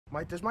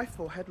Does my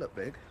forehead look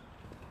big?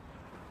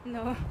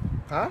 No.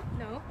 Huh?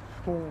 No.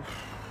 Oh.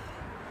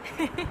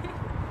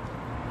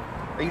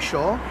 Are you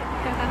sure?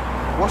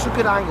 Yeah. What's a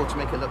good angle to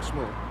make it look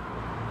small?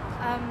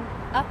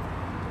 Up.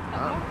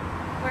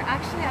 We're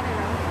actually at a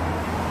round.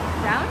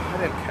 Down? I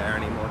don't care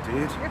anymore,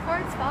 dude. Your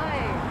forehead's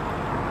fine.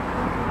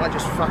 I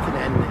just fucking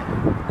end it.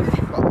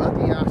 Got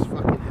ugly ass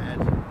fucking head.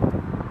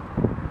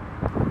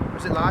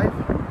 Is it live?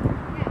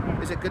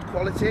 Yeah. Is it good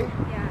quality?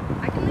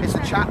 Yeah. I can Is the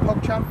chat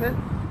pop champing?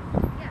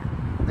 Yeah.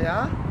 They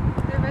are?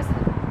 They're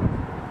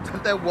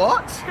resident. They're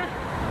what?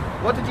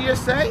 What did you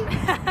just say?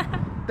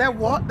 They're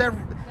what? They're...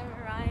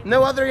 Right.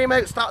 No other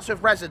emote starts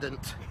with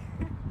resident.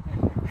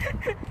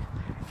 Do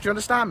you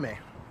understand me?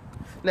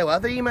 No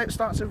other emote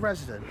starts with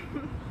resident.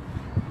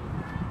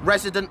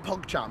 Resident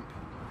PogChamp.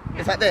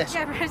 It's like this.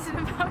 Yeah,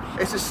 resident PogChamp.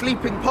 It's a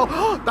sleeping pog.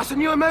 Oh, that's a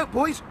new emote,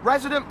 boys.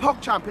 Resident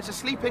PogChamp. It's a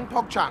sleeping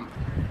PogChamp.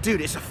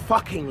 Dude, it's a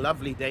fucking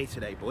lovely day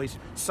today, boys.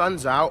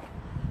 Sun's out.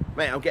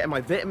 Mate, I'm getting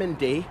my vitamin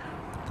D.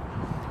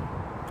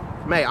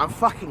 Mate, I'm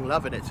fucking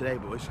loving it today,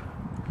 boys.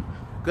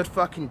 Good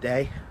fucking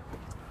day.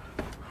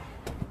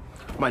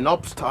 My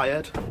knob's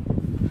tired.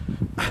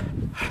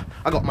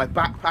 I got my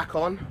backpack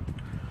on.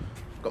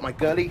 Got my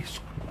girly.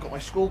 Got my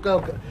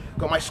schoolgirl.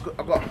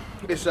 I've got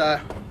this.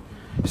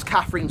 It's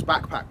Catherine's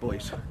backpack,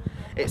 boys.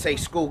 It's a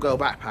schoolgirl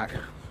backpack.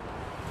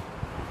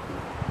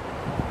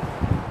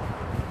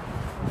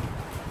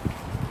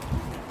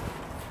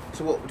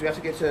 So what? Do we have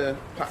to go to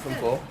platform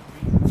 4?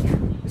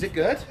 Is it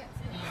good?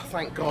 Oh,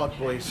 thank God,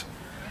 boys.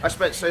 I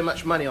spent so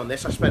much money on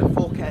this. I spent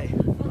 4K.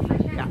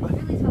 Yeah.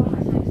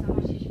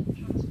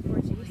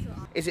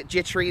 Is it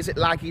jittery? Is it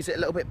laggy? Is it a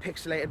little bit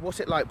pixelated? What's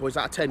it like, boys?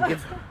 Out of 10,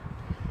 give.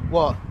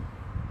 What?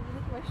 You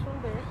licked my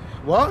shoulder.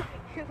 What?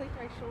 You licked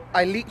my shoulder.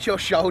 I leaked your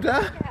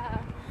shoulder?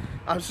 Yeah.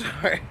 I'm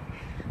sorry.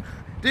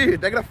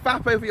 Dude, they're gonna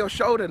fap over your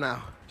shoulder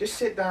now. Just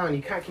sit down,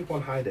 you can't keep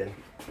on hiding.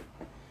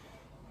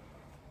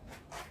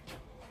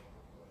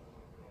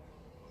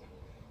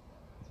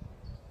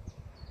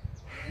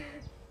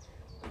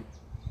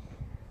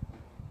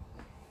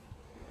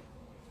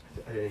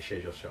 I only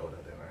showed your shoulder,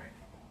 don't worry.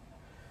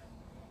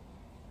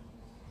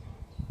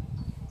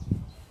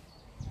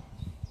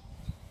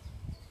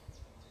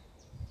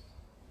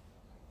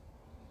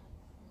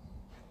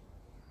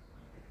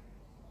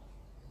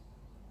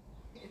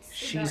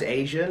 She's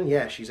Asian?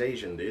 Yeah, she's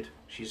Asian, dude.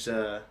 She's,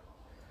 yeah,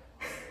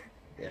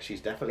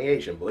 she's definitely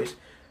Asian, boys.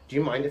 Do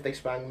you mind if they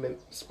spam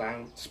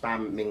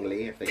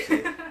Mingli if they see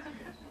it?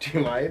 Do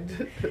you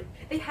mind?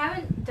 They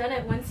haven't done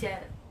it once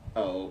yet.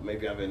 Oh,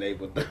 maybe I've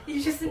enabled them.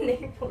 You just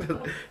enabled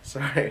them.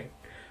 Sorry.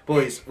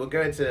 Boys, we're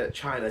going to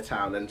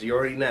Chinatown, and you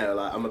already know,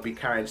 like, I'm going to be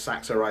carrying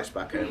sacks of rice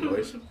back home,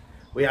 boys.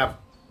 We have,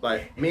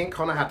 like, me and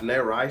Connor had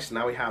no rice,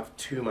 now we have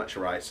too much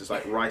rice. There's,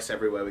 like, rice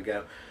everywhere we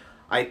go.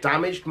 I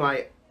damaged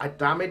my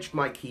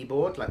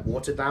keyboard, like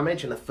water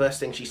damage, and the first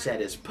thing she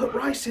said is, put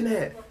rice in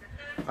it.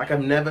 Like,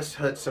 I've never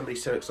heard somebody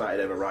so excited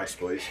over rice,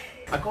 boys.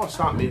 I can't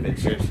start moving,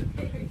 seriously.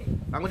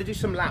 I'm going to do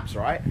some laps,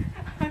 right?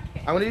 Okay.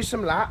 I'm going to do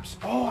some laps.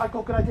 Oh, I got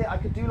a good idea. I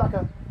could do like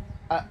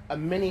a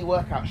mini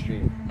workout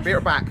stream. Be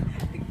right back.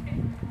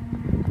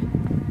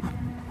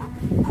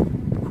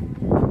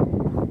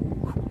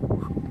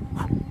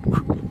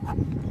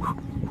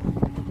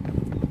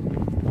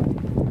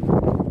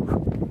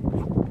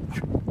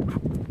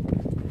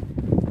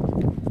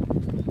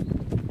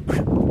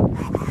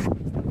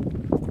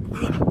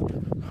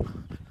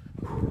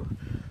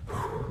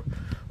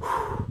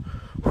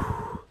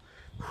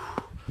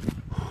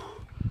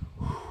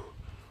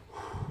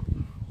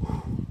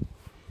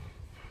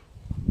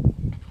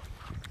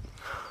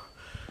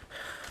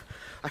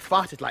 I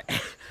farted like,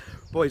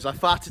 boys, I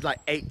farted like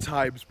 8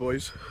 times,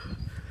 boys.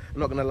 I'm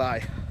not gonna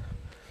lie.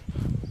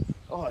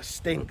 Oh, it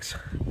stinks.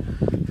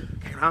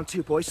 Okay, round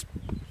 2, boys.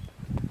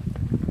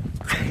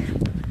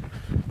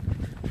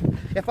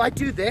 If I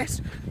do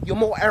this, you're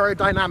more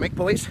aerodynamic,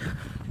 boys.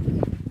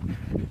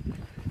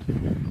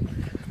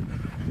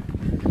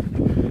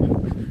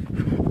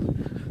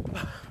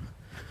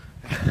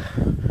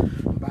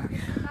 I'm back.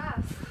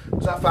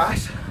 Was that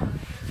fast?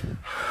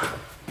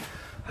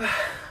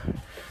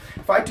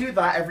 If I do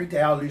that every day,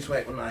 I'll lose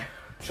weight, wouldn't I?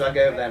 Should I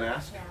go over there and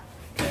ask? Yeah.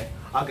 Okay.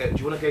 I'll go. Do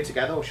you want to go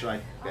together, or should I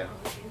go?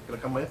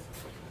 Gonna come with?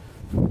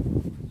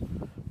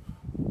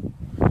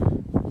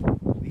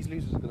 These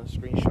losers are gonna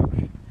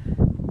screenshot.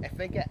 If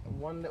they get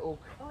one little...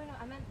 Oh, no,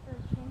 I meant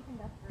the train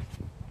conductor.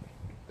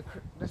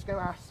 Let's go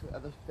ask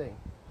at the thing.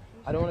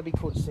 I don't want to be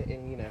called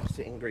sitting, you know,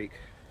 sitting Greek.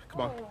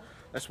 Come on,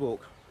 let's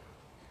walk.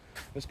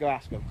 Let's go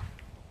ask them.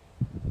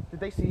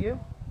 Did they see you?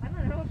 I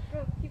don't know.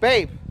 Go,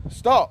 Babe,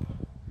 stop.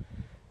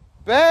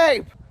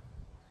 Babe!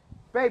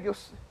 Babe,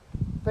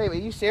 Babe, are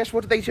you serious?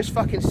 What did they just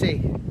fucking see?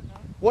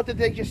 What did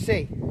they just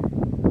see?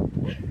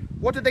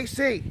 What did they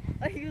see?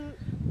 Are you...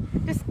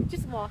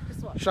 Just walk,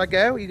 just walk. Should I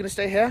go? Are you gonna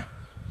stay here?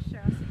 Sure.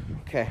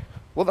 Okay.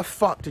 What the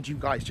fuck did you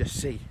guys just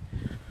see?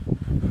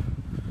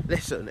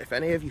 Listen, if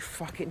any of you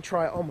fucking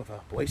try it on with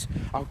her, boys,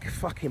 I'll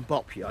fucking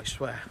bop you, I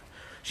swear.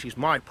 She's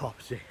my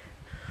property.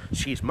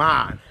 She's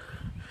mine.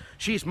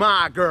 She's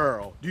my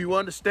girl. Do you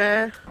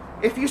understand?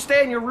 If you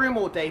stay in your room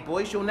all day,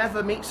 boys, you'll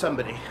never meet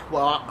somebody.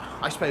 Well,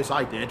 I suppose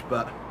I did,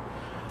 but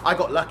I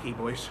got lucky,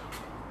 boys.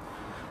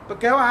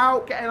 But go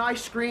out, get an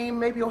ice cream,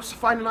 maybe you'll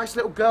find a nice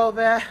little girl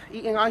there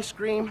eating ice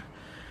cream,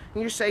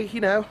 and you say, you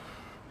know,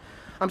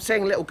 I'm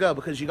saying little girl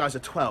because you guys are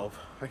 12,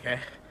 okay?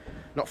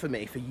 Not for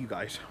me, for you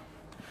guys.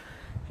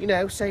 You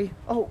know, say,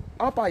 oh,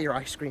 I'll buy your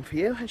ice cream for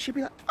you, and she'll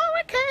be like, oh,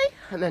 okay.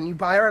 And then you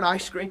buy her an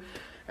ice cream,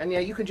 and yeah,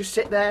 you can just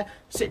sit there,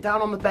 sit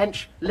down on the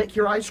bench, lick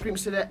your ice cream,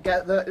 sit there,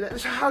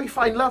 that's how you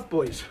find love,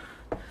 boys.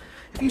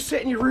 If you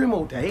sit in your room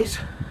all days,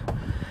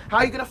 how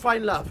are you gonna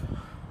find love?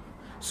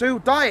 So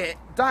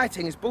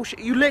dieting is bullshit.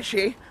 You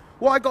literally,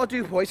 what I gotta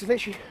do, boys, is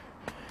literally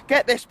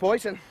get this,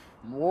 boys, and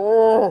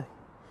whoa.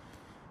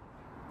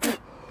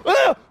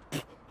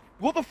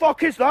 What the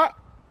fuck is that?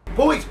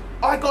 Boys,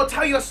 I gotta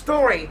tell you a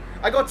story.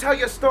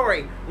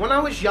 When I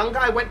was younger,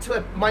 I went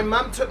to my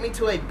mum took me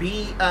to a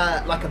bee,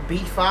 like a bee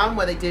farm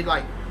where they did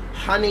like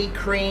honey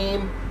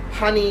cream,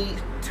 honey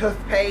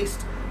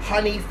toothpaste,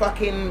 honey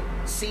fucking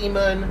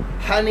semen,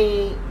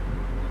 honey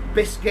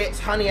biscuits,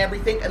 honey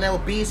everything, and there were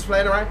bees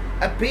flying around.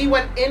 A bee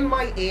went in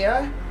my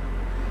ear.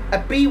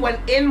 And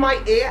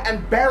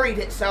buried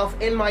itself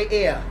in my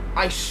ear.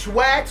 I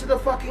swear to the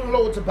fucking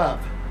Lords above.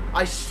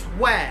 I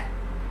swear,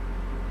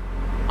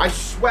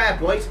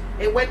 boys.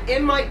 It went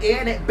in my ear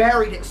and it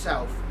buried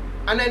itself.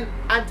 And then,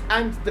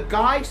 and the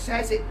guy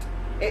says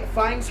it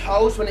finds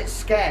holes when it's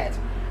scared.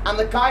 And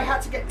the guy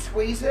had to get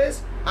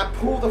tweezers and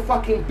pull the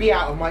fucking bee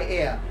out of my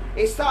ear.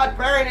 It started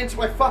burying into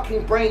my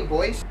fucking brain,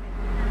 boys.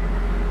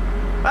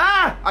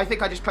 Ah! I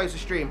think I just closed the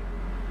stream.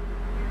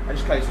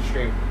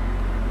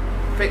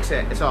 Fix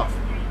it, it's off.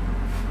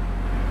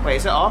 Wait,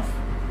 is it off?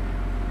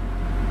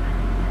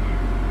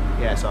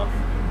 Yeah, it's off.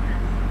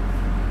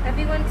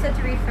 Everyone said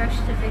to refresh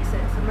to fix it,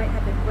 so it might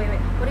have it. Wait,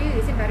 what are you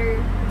using? Better,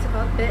 what's it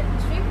called?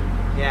 Bitstream?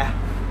 Yeah.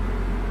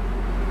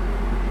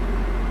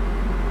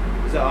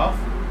 Is it off?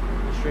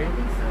 The stream? I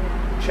think so,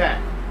 yeah. Check.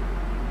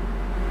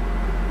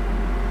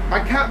 I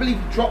can't believe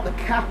you dropped the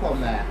cap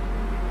on there.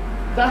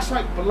 That's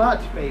like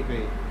blood,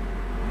 baby.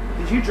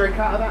 Did you drink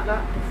out of that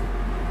nut?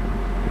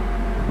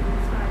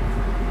 It's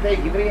fine. Babe,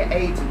 you're gonna get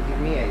AIDS and give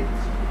me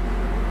AIDS.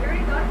 You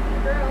already got it for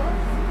the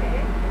girls,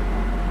 okay?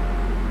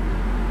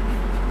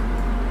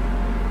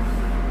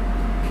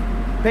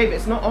 Babe,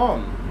 it's not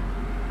on.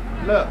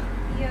 Look.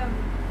 The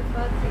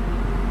bug thing.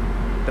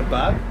 The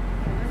bug?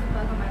 There's a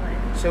bug on my leg.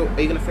 So,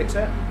 are you gonna fix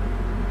it?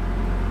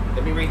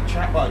 Let me read the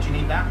chat. Well, do you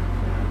need that?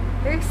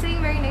 They're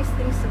saying very nice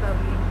things about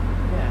me.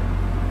 Yeah.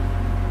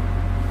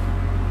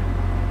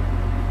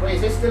 Wait,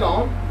 is this still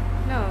on?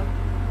 No.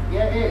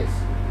 Yeah, it is.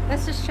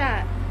 Let's just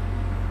chat.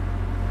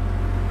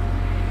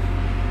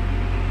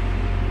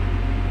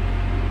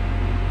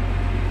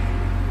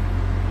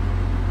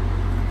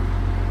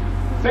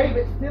 Babe,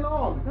 it's still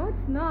on. No,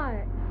 it's not.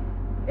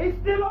 It's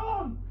still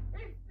on.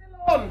 It's still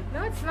on.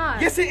 No, it's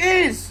not. Yes, it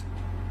is.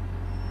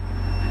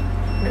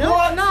 No,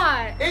 What? it's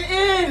not.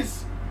 It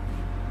is.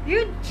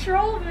 You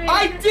trolled me.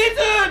 I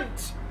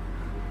didn't.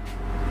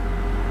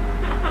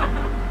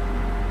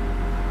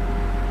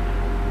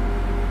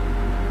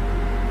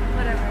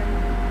 Whatever.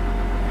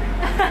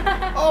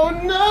 Oh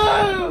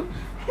no,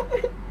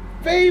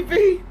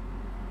 baby.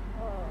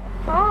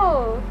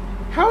 Oh.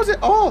 How's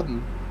it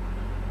on?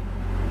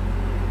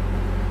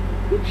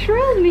 You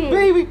trolled me.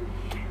 Baby,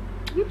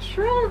 You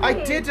trolled me. I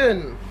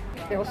didn't.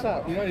 Hey, what's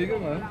up? Yeah, you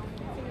good, man?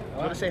 You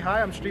want to say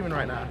hi? I'm streaming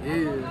right now.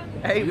 Yeah.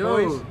 Hey,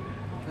 Yo. boys.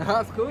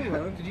 That's cool,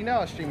 man. Did you know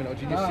I was streaming or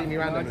did you just see me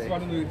randomly? I just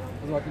randomly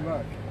was walking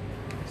back.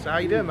 So how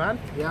you doing, man?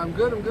 Yeah, I'm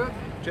good,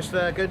 Just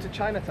going to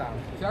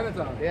Chinatown.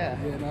 Chinatown? Yeah.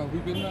 Yeah, now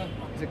we've been there.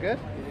 Is it good?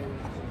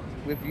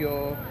 Yeah. With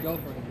your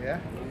Girlfriend.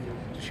 yeah?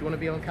 Does she want to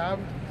be on cam?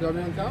 Do you want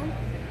me in town?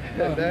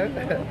 No. Don't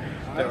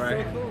That's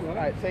worry. so cool, man.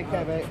 Alright, take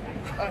care, mate.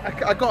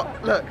 I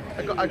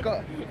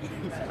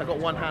got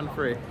one hand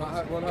free.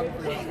 One hand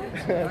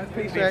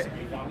for you. Peace, mate.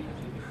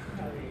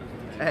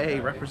 Hey,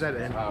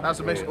 representing. That was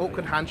the most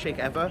awkward handshake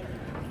ever.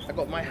 I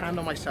got my hand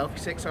on my selfie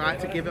stick, so I had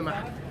to give him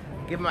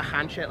a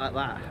handshake like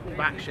that,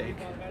 back shake.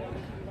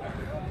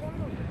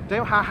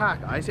 Don't haha,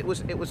 guys. It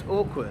was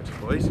awkward,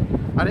 boys.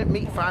 I didn't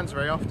meet fans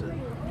very often.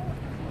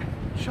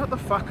 Shut the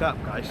fuck up,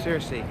 guys.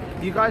 Seriously,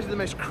 you guys are the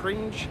most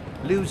cringe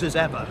losers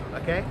ever.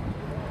 Okay.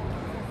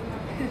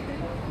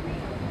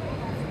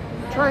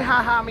 Try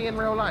haha me in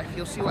real life.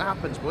 You'll see what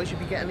happens, boys. You'll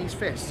be getting these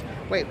fists.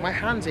 Wait, my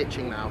hand's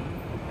itching now.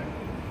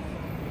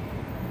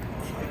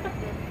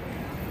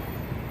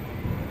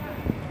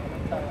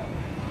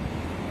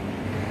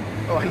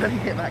 Oh, I nearly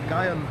hit that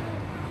guy on.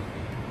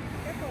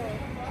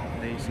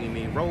 They see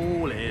me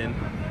rolling,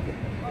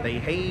 they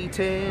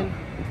hating,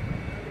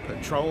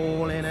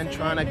 patrolling and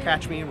trying to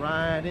catch me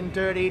riding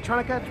dirty,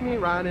 trying to catch me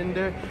riding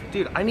dirty.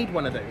 Dude, I need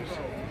one of those.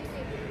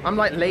 I'm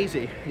like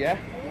lazy, yeah?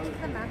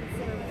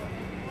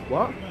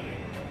 What?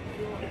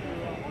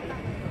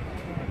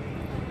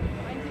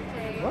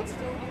 What?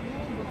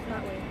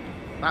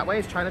 That way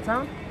is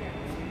Chinatown?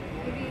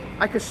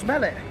 I could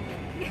smell it.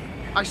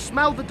 I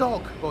smell the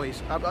dog,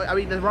 boys. I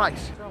mean the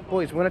rice.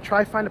 Boys, we're gonna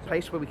try find a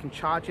place where we can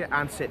charge it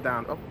and sit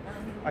down. Oh,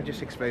 I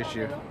just exposed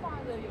you.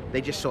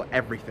 They just saw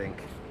everything.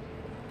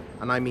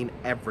 And I mean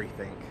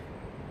everything.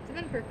 It's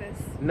on purpose.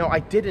 No, I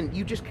didn't.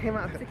 You just came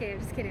out. It's okay, I'm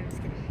just kidding,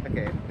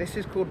 Okay, this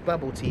is called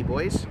bubble tea,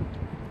 boys.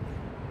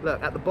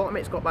 Look, at the bottom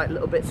it's got like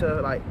little bits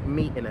of like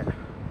meat in it.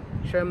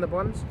 Show them the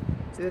ones.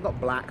 See, they've got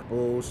black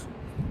balls.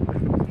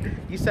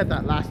 You said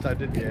that last time,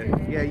 didn't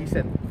you? Yeah, you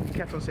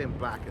kept on saying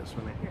black. It was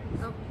funny. Here,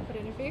 I'll put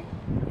it in for you.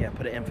 Yeah,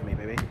 put it in for me,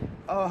 baby.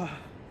 Oh.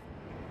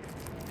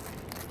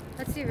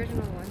 That's the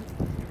original one.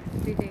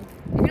 What do you think?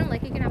 If you don't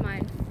like it, you can have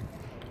mine.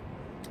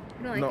 If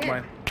you don't like Not it.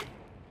 mine.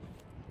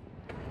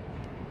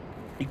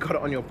 You got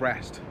it on your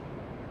breast.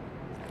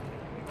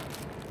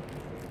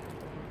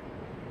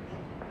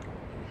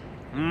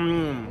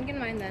 Mmm. You can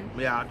mine then.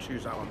 Yeah, I'd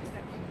choose that one.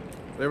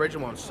 The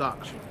original one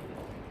sucks.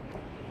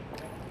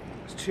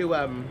 It's too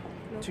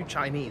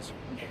Chinese.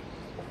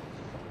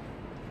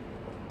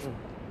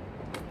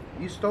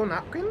 You stole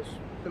napkins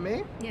for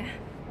me? Yeah.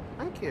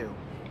 Thank you.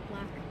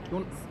 Black. You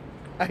want-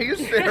 Are you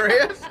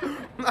serious?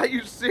 Are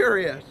you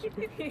serious?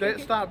 Don't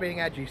start being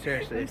edgy,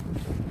 seriously.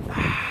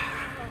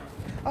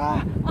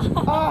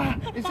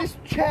 Is this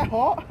chair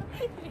hot?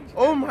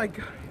 Oh my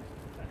god.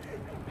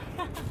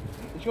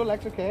 Is your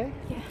legs okay?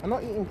 Yeah. I'm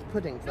not eating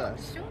pudding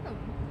first. Show them.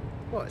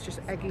 What? It's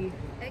just eggy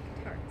Egg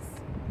tarts.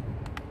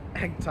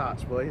 egg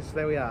tarts, boys.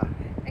 There we are.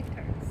 Egg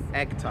tarts.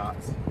 Egg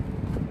tarts.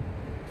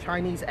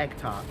 Chinese egg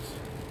tarts.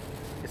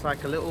 It's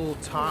like a little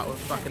tart with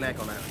fucking egg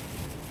on it.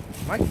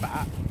 Am I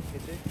fat?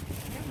 Is it?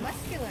 They're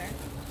muscular.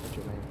 What's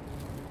your name?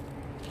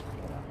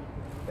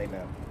 They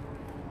know.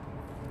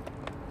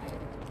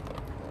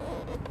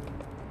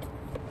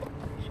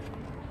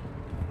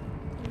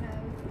 You have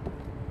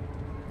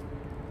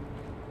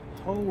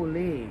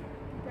Holy.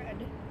 bread.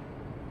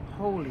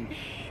 Holy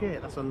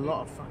shit, that's a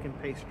lot of fucking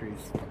pastries.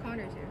 For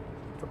Connor too.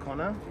 For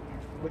Connor?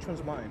 Which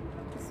one's mine?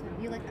 This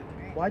one. You like that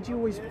one, right? Why do you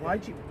always, why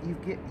did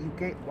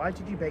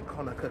you bake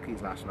Connor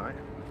cookies last night?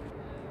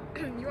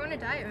 You were on a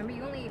diet, remember?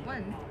 You only eat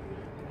one.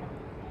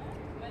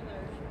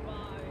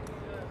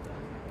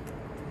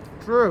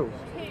 True.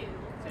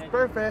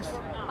 Breakfast.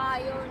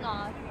 You're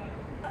not.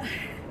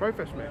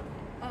 Breakfast, man.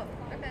 Oh,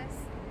 breakfast.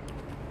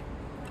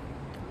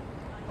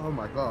 Oh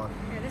my god.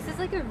 Yeah, this is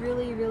like a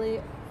really, really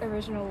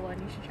original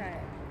one. You should try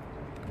it.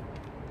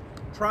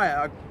 Try it.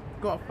 I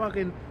got a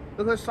fucking,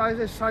 look at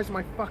the size of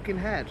my fucking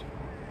head.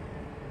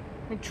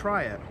 Let me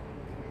try it.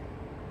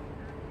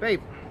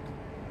 Babe.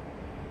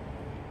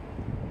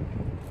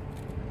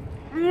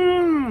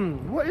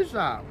 Mmm, what is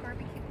that?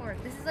 Barbecue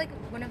pork. This is like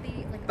one of the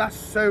like. That's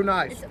so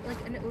nice. It's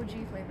like an OG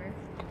flavor.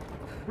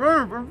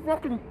 Babe, it's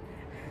fucking,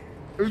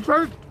 are you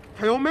trying to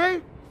kill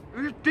me?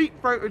 You just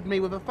deep-throated me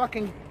with a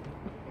fucking,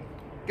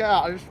 get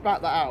out, I just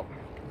spat that out.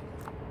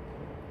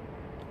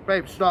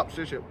 Babe, stop,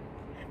 seriously.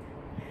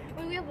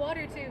 Oh, we have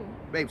water too.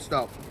 Babe,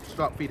 stop.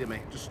 Stop feeding me.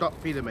 Just stop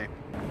feeding me.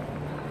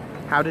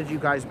 How did you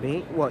guys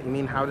meet? What, you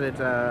mean how did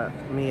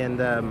me and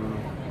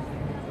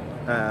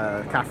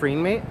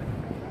Catherine meet?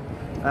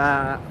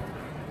 How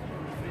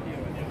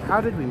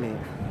did we meet?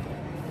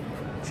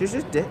 She's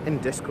just in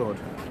Discord,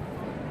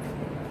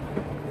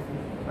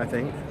 I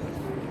think.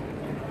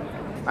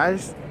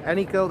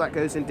 Any girl that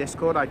goes in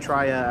Discord, I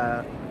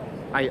try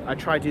I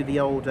try do the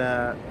old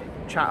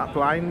chat up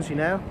lines, you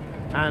know,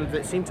 and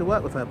it seemed to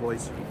work with her,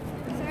 boys.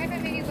 Sorry if I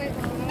made you wait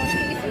long. I want to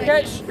get used to it.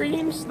 Get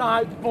stream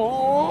sniped,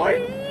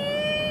 boy!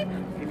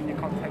 Giving you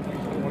content,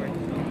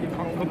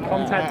 good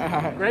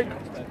content. Great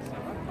content.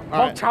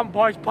 Alright. PogChamp,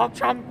 boys,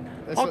 PogChamp.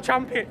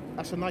 PogChamp it.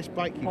 That's a nice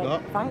bike you Oh,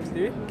 got. thanks,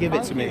 dude. Give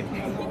it Thank to me. you.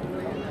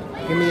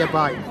 Give me a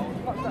bike.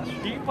 Got that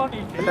street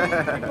body, dude. You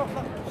got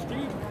that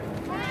street.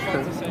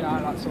 Trying to say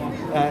hi, that's all.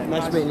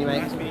 Nice meeting you,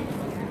 mate. Nice meeting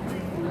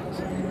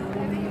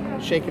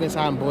you. Shaking his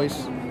hand, boys.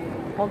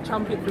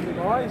 PogChamp it for the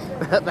guys.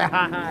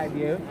 Behind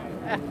you.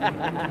 I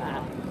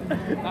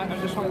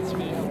just wanted to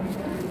meet you.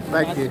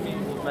 Thank Nice you. to meet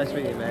you. Nice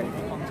meeting you, mate.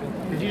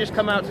 Content. Did you just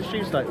come out to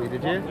stream slightly,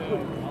 did you? No.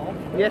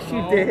 Yes,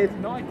 you did.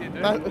 No, I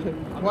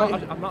didn't. Why?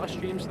 I'm not a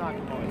stream sniper,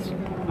 boys.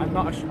 I'm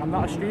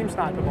not a stream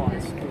sniper,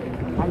 boys.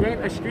 I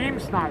ain't a stream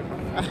sniper.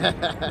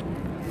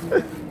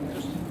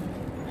 Just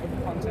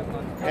content,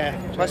 man.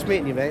 Yeah, nice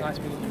meeting you, mate. Nice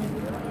meeting you.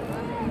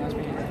 Nice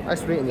meeting you.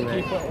 Nice meeting you,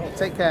 mate. Keep it up.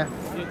 Take care.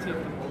 You too.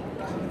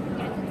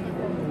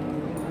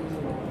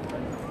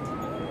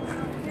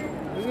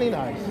 Isn't he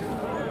nice?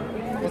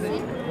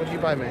 What did you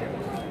buy, mate?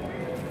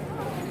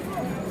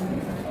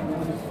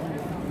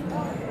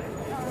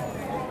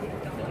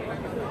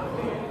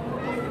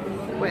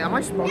 Wait, am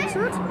I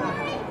sponsored?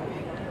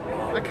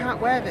 I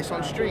can't wear this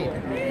on stream.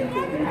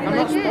 I'm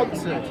not like it?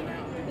 sponsored.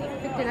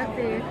 Picked it up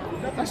for you.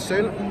 That's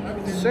so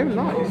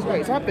nice.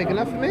 Wait, is that big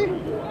enough for me?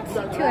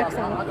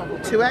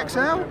 2XL.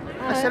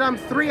 2XL? I said I'm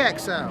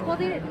 3XL. Well,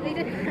 they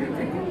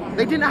didn't.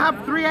 They didn't have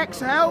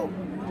 3XL?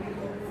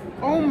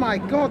 Oh my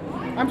god,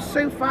 I'm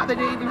so fat they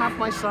didn't even have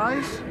my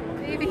size.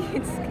 Maybe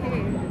it's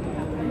okay.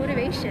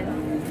 Motivation.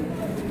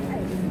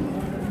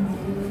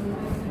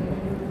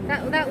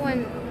 That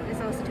one is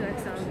also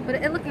 2XL, but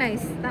it looked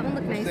nice. That one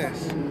looked What's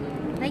nice. this?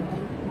 Nike.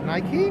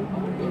 Nike?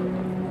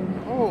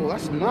 Oh,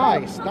 that's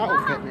nice.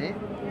 That'll fit me.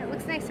 Yeah, it looks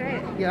looks nice,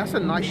 right? Yeah, that's a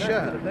nice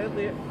shirt.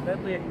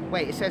 Deadly.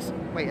 Wait, it says,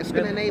 wait, it's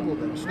going to enable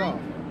them. Stop.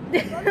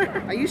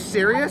 Are you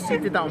serious? You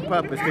did that on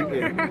purpose, didn't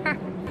you?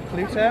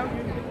 Pluto?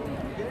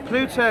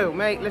 Pluto,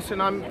 mate,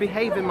 listen, I'm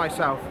behaving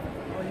myself.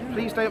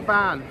 Please don't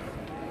ban.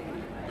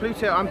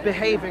 Pluto, I'm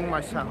behaving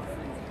myself.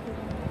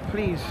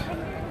 Please.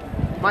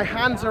 My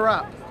hands are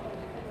up.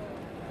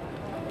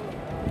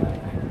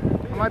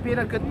 Am I being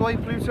a good boy,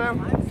 Pluto?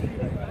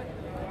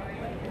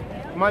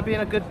 Am I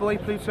being a good boy,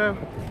 Pluto?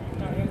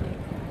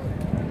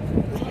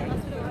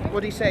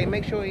 What do you say?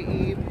 Make sure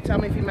you tell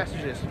me if he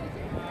messages.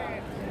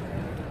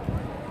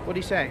 What do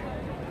you say?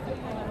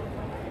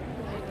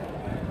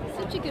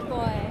 Such a good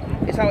boy.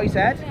 Is that what he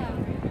said? Yeah.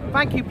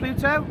 Thank you,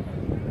 Pluto.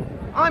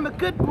 I'm a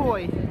good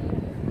boy.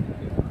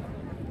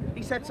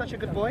 He said such a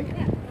good boy.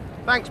 Yeah.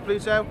 Thanks,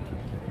 Pluto.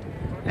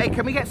 Hey,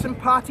 can we get some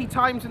party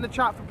times in the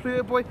chat for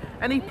Pluto boy?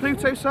 Any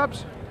Pluto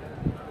subs?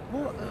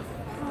 What the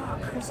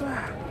fuck is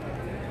that?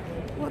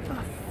 What the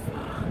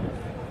fuck?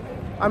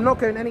 I'm not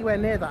going anywhere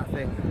near that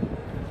thing.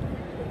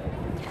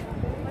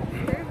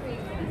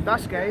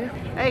 That's gay.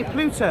 Hey,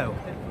 Pluto.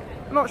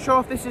 I'm not sure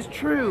if this is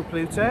true,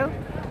 Pluto,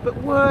 but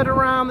word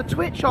around the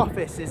Twitch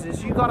office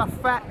is you got a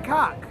fat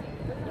cock.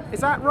 Is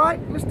that right,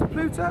 Mr.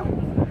 Pluto?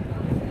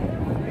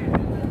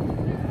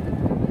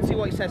 See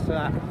what he says to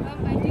that.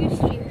 I do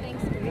stream,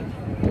 thanks, Greek.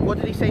 What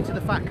did he say to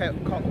the fat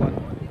cock one?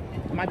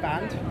 Am I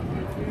banned?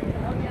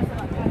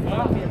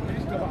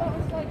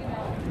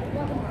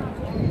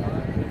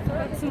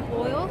 Got some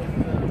oil?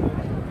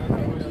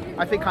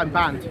 I think I'm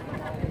banned. It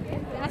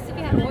has to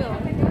be have oil.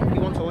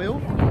 You want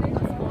oil?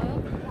 Some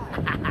oil?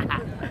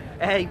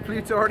 Hey,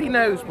 Pluto already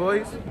knows,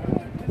 boys.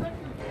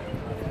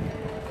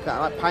 That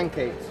like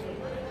pancakes.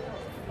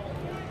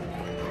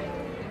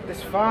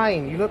 It's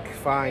fine. You look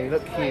fine. You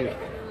look cute.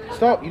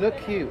 Stop. You look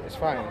cute. It's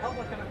fine.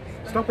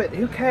 Stop it.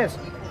 Who cares?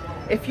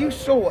 If you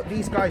saw what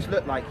these guys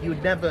look like,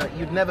 you'd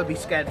never be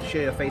scared to show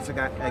your face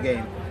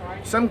again.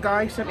 Some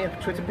guy sent me a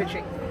Twitter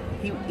picture.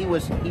 He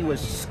was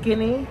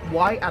skinny,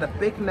 white, had a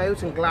big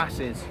nose and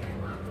glasses,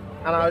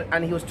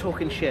 and he was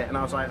talking shit. And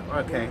I was like,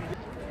 okay.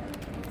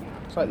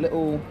 It's like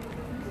little.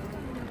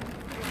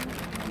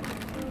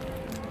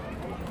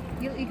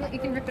 You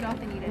can rip it off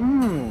and eat it.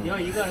 Mmm. Yeah,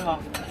 you got it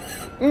off.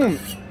 Mmm.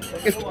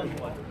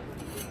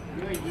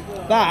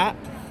 That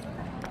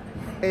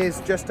is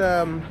just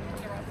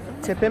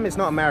tip him. It's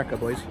not America,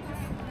 boys.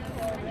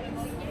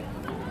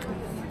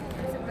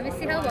 Let me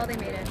see how well they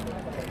made it.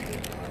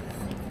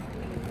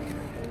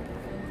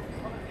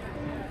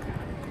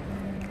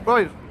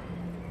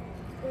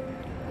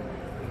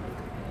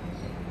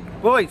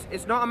 Boys,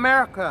 it's not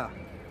America.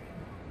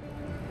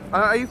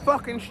 Are you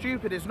fucking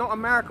stupid? It's not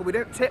America. We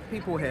don't tip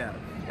people here.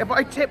 If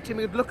I tipped him,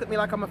 he'd look at me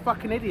like I'm a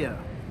fucking idiot.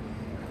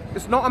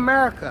 It's not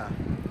America.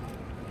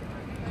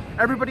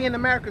 Everybody in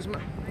America's...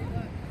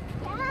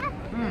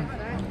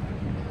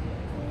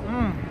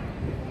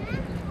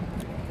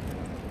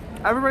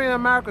 Everybody in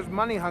America's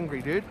money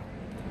hungry, dude.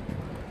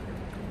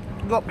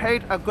 We got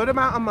paid a good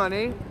amount of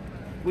money.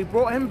 We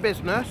brought him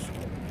business.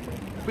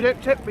 We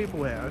don't tip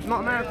people here. It's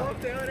not America.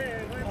 What do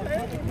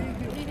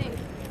you think?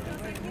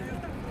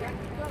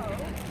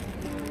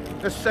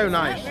 It's so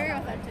nice. Not very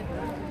authentic.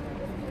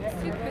 It's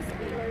too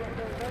crispy.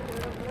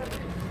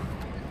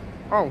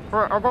 Oh,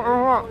 I got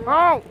one.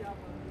 Oh!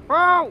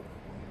 Oh!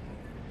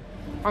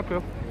 Thank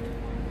you.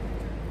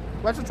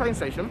 Where's the train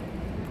station?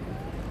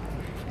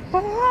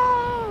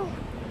 Oh,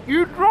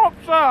 you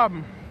dropped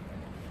some!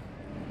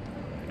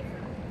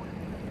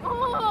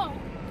 Oh!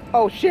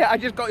 Oh shit, I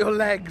just got your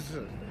legs.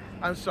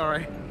 I'm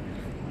sorry.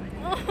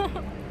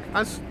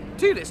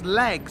 Dude, it's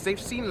legs. They've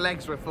seen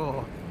legs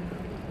before.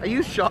 Are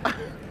you shot?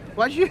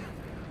 Why'd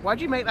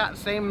you make that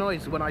same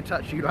noise when I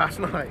touched you last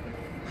night?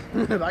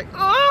 Like,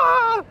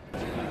 ah!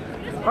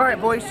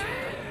 Alright, boys.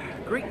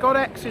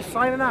 Greekgodx is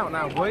signing out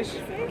now, boys.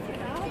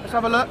 Let's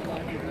have a look.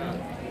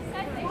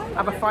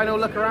 Have a final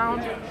look around.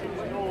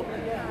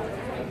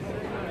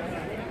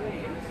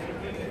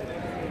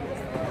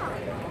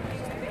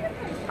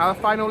 Have a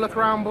final look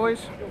around,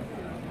 boys.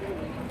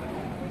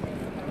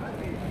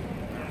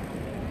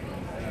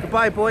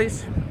 Goodbye,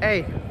 boys.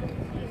 Hey,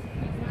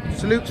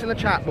 salutes in the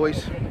chat,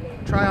 boys.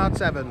 Try hard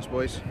sevens,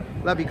 boys.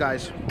 Love you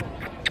guys.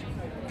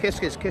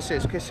 Kisses,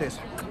 kisses, kisses.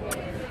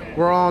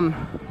 We're on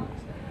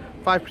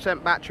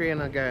 5% battery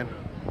and again.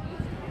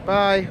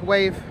 Bye.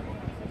 Wave.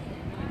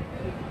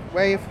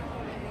 Wave.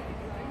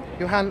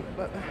 Your hand.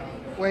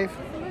 Wave.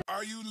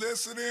 Are you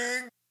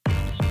listening?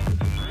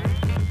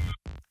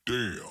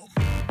 Damn.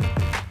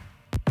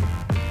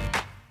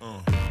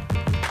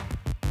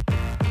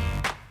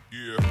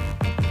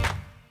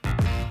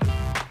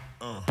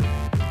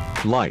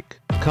 Like,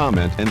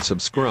 comment and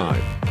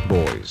subscribe,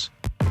 boys.